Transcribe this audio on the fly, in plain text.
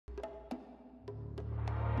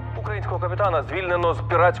Українського капітана звільнено з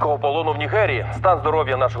піратського полону в Нігерії. Стан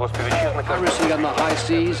здоров'я нашого співвітчизника. Piracy on the high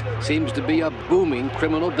seas seems to be a booming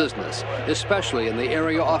criminal business, especially in the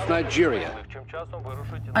area off Nigeria.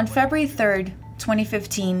 On February 3rd,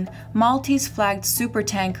 2015, Maltese-flagged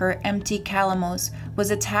supertanker MT Calamos was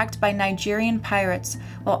attacked by Nigerian pirates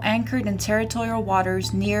while anchored in territorial waters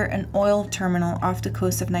near an oil terminal off the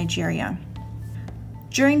coast of Nigeria.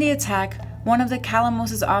 During the attack, one of the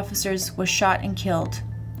Calamos' officers was shot and killed.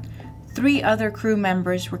 3 other crew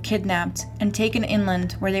members were kidnapped and taken inland,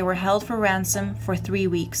 where they were held for ransom for 3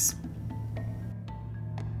 weeks.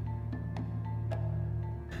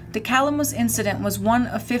 The Calamos incident was one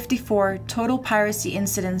of 54 total piracy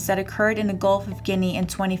incidents that occurred in the Gulf of Guinea in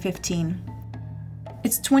 2015.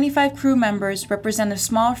 Its 25 crew members represent a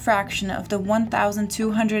small fraction of the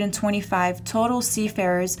 1,225 total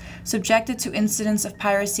seafarers subjected to incidents of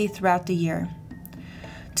piracy throughout the year.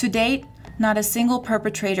 To date, not a single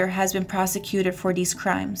perpetrator has been prosecuted for these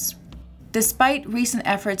crimes. Despite recent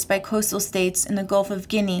efforts by coastal states in the Gulf of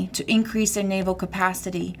Guinea to increase their naval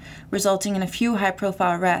capacity, resulting in a few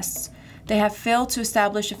high-profile arrests, they have failed to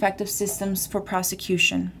establish effective systems for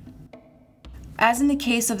prosecution. As in the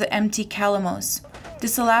case of the MT Calamos,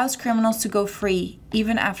 this allows criminals to go free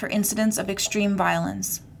even after incidents of extreme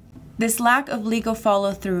violence. This lack of legal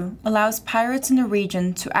follow-through allows pirates in the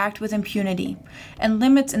region to act with impunity and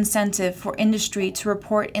limits incentive for industry to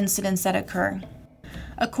report incidents that occur.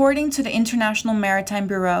 According to the International Maritime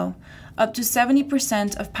Bureau, up to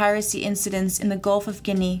 70% of piracy incidents in the Gulf of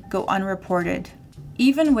Guinea go unreported.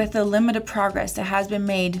 Even with the limited progress that has been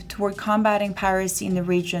made toward combating piracy in the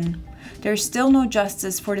region, there is still no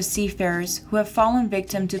justice for the seafarers who have fallen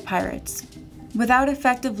victim to pirates. Without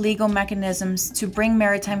effective legal mechanisms to bring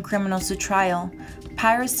maritime criminals to trial,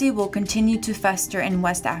 piracy will continue to fester in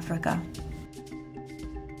West Africa.